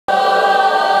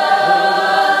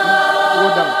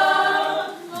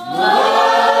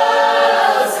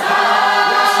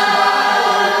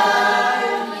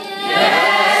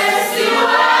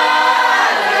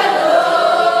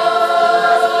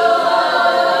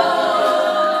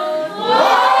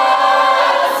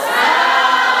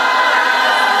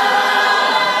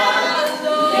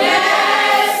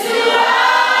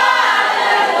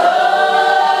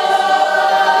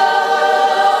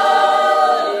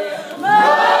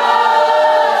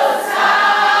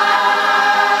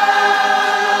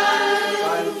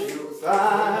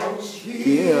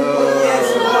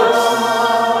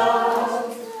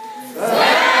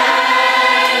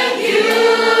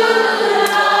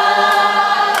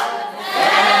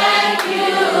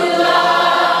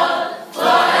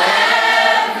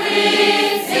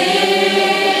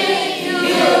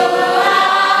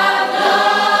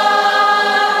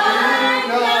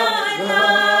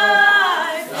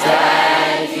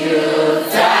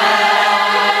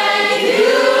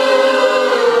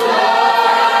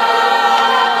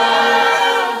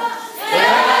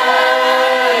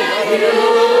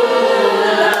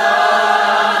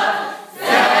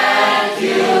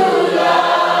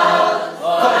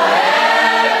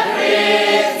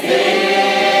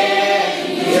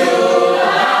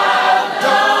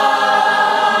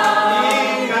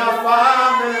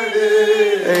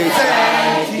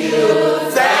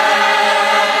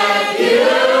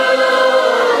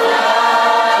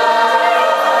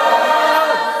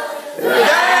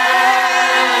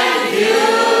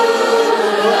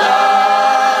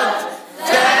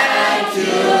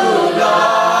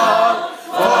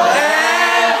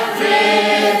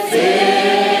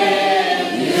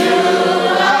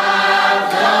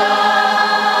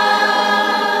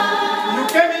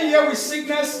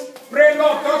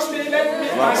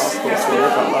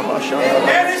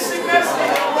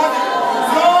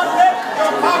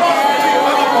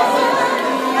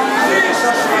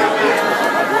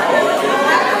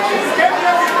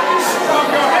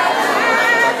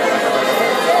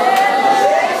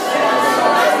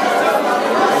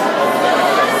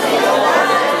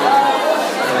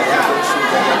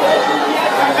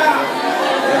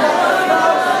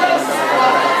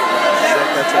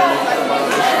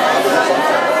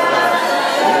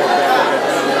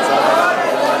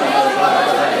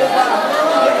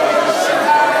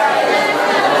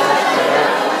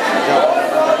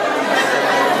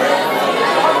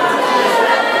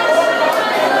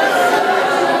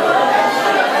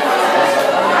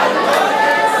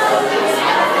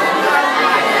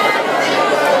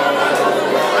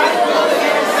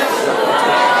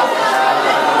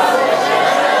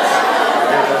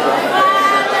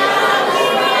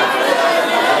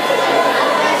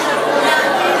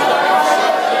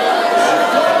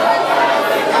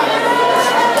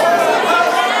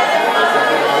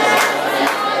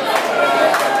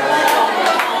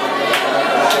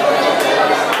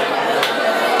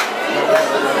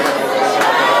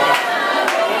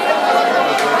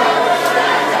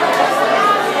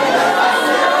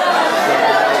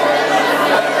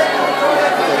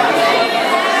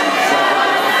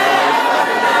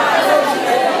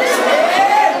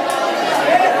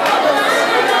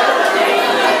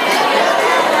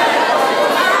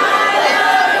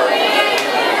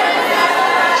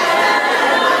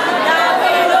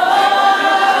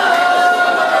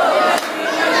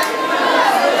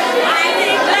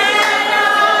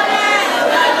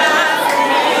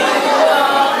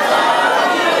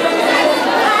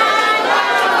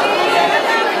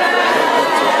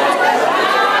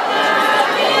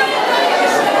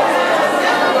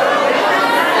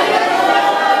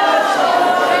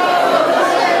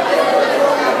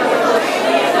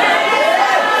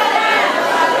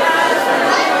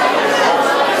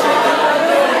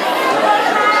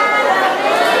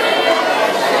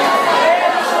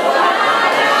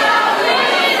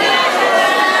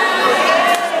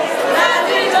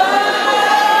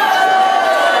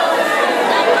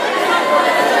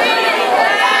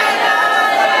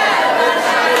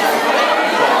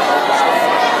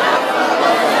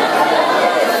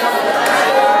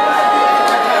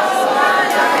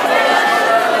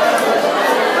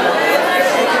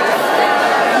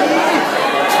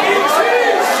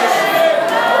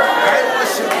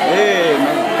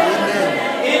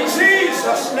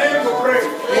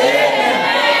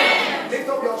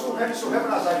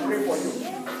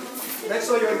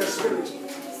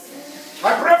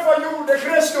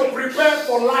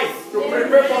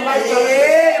pray for life.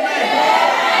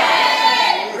 Amen.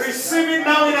 Receive it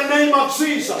now in the name of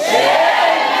Jesus.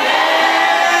 Amen.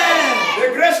 The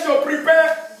grace to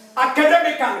prepare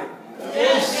academically.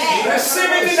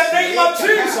 Receive it in the name of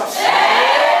Jesus.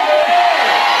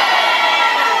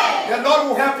 The Lord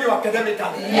will help you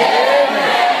academically.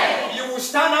 You will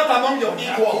stand out among your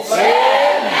equals.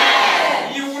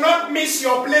 You will not miss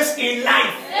your place in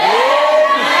life.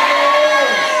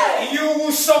 You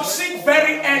will succeed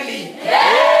very early.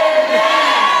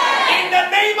 In the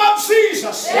name of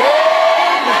Jesus.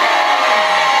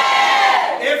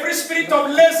 Every spirit of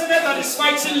laziness that is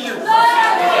fighting you,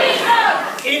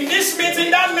 in this meeting,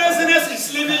 that laziness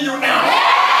is leaving you now.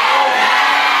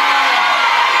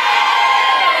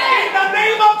 In the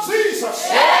name of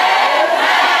Jesus.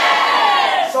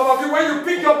 Some of you, when you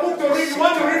pick your book to read, you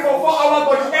want to read for 4 hours,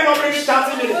 but you end up reading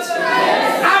 30 minutes.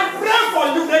 I pray for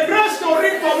you the grace to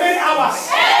read for many hours.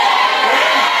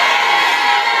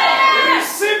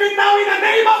 Receive it now in the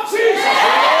name of Jesus.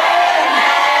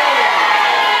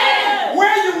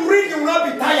 Where you read, you will not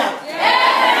be tired.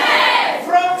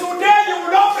 From today, you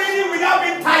will not read it without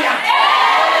being tired.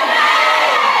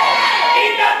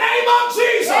 In the name of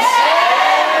Jesus.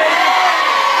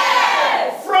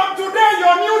 From today,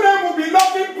 your new name will be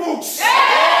Loving Books. In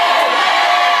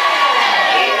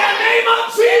the name of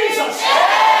Jesus.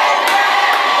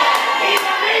 In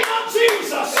the name of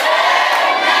Jesus.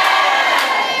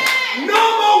 No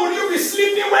more will you be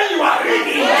sleeping when you are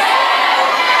reading.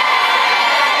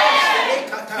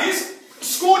 This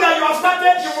school that you have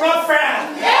started, you will not fail.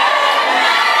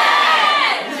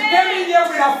 You came in here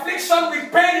with affliction,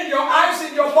 with pain in your eyes,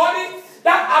 in your body.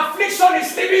 That affliction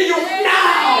is leaving you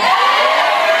now.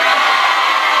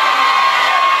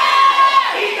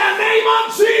 In the name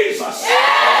of Jesus.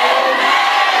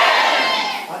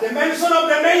 At the mention of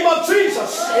the name of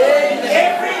Jesus,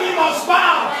 every knee must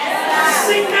bow.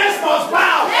 Sickness must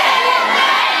bow.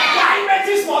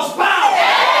 Diabetes must bow.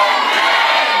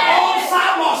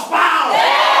 Ulcer must bow.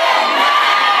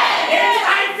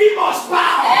 HIV must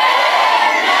bow.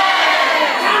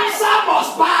 Cancer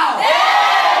must bow.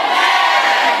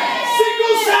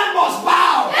 Sickle cell must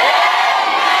bow.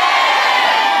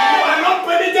 You are not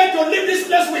permitted to leave this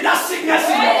place without sickness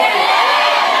in your body.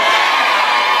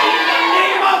 In the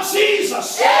name of Jesus,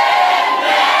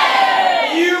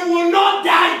 you will not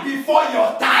die before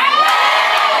your time.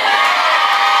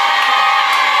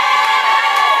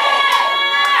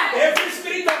 Every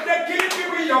spirit of death killing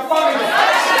people in your family,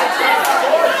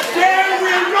 they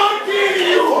will not kill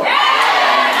you.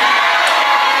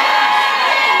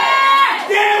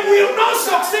 They will not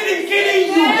succeed in killing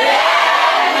you.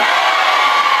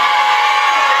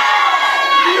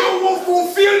 You will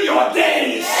fulfill your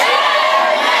days.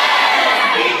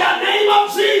 In the name of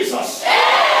Jesus,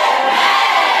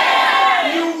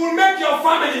 you will make your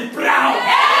family proud.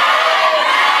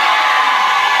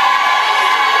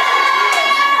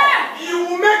 You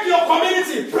will make your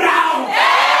community proud.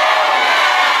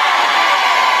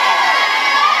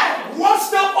 What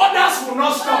stop others will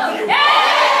not stop you.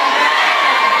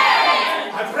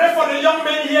 I pray for the young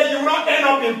men here, you will not end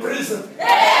up in prison.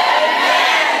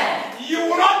 You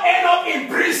will not end up in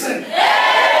prison.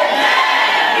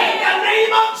 In the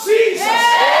name of Jesus.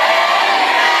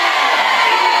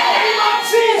 In the name of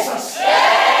Jesus.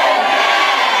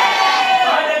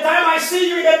 By the time I see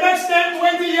you in the next 10,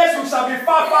 20 years, you shall be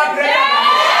far, far greater than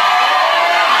this.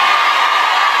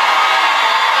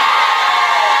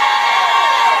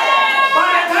 By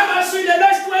the time I see you in the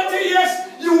next 20 years,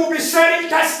 you will be sharing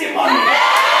testimony.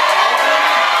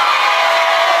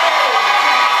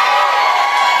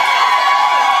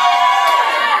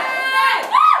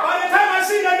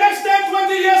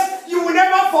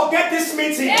 Forget this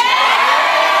meeting. In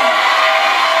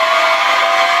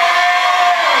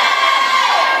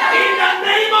the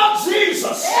name of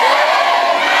Jesus.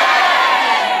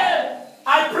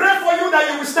 I pray for you that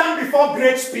you will stand before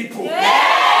great people.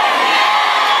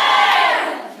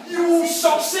 You will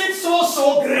succeed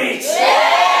so great.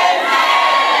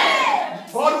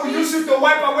 God will use you to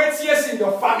wipe away tears in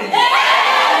your family. God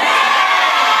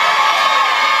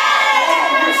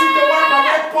will use you to wipe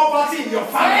away poverty in your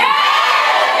family.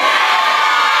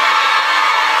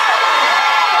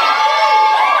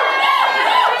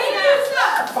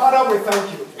 Father, we thank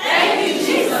you. Thank you,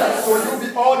 Jesus. For you be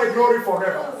all the glory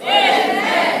forever.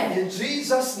 Amen. In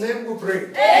Jesus' name we pray.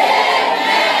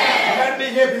 Amen. Let me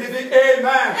hear believing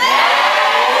amen.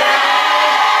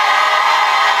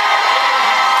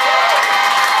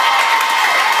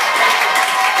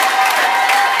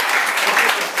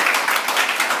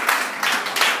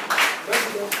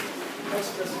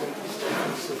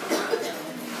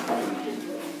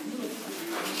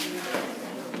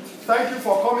 Thank you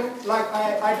for coming. Like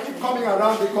I keep coming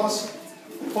around because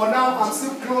for now I'm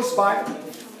still close by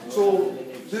to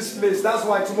this place. That's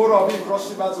why tomorrow I'll be in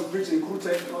Cross River to preach in Cross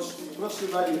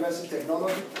River University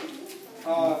Technology.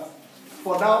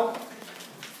 For now,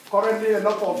 currently a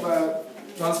lot of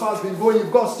transfers been going.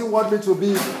 If God still want me to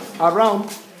be around,